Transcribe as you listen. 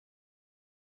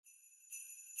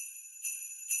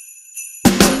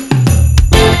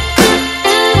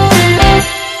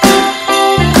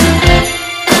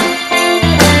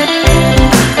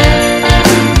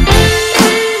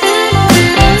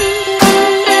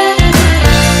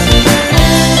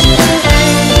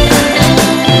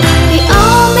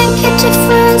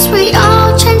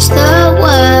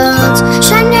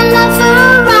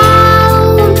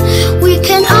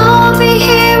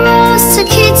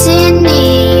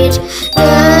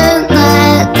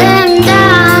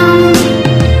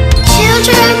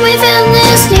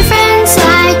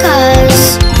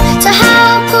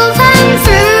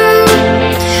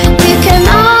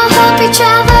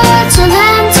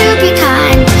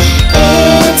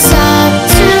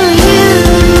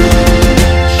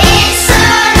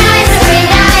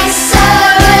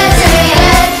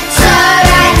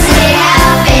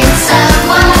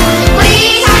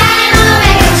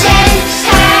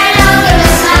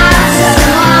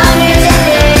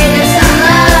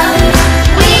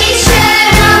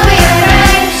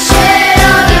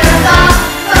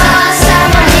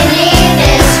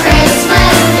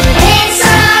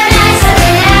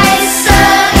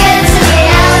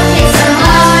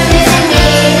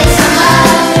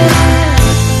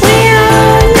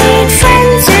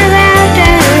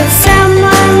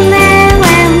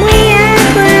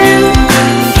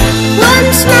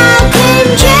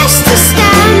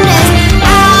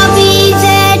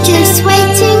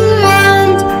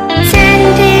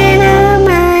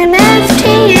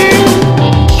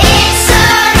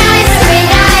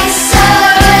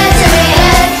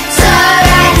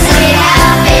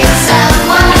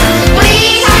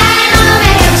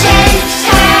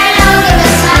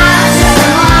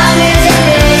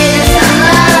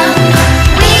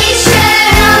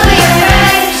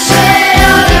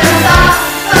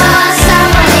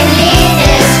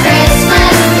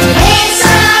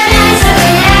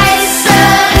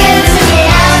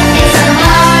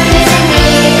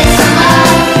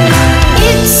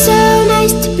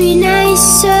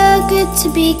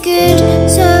good,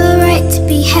 so right to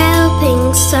be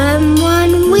helping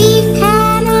someone. We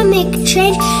can all make a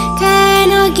change,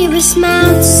 can all give a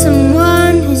smile to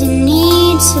someone who's in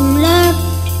need, some love.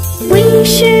 We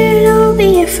should all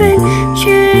be a friend,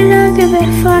 should all give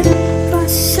it fun for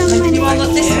someone. Can you all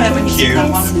look this way when you see that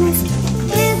one?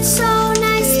 It's so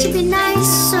nice to be nice,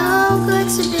 so good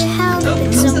to be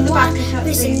helping someone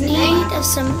who's in need of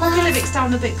some love. Put your lyrics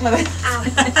down a bit, Chloe.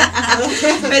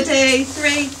 Ready?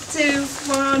 3, 2,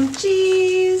 1,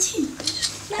 cheese.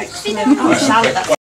 Excellent. Oh, Charlotte, that's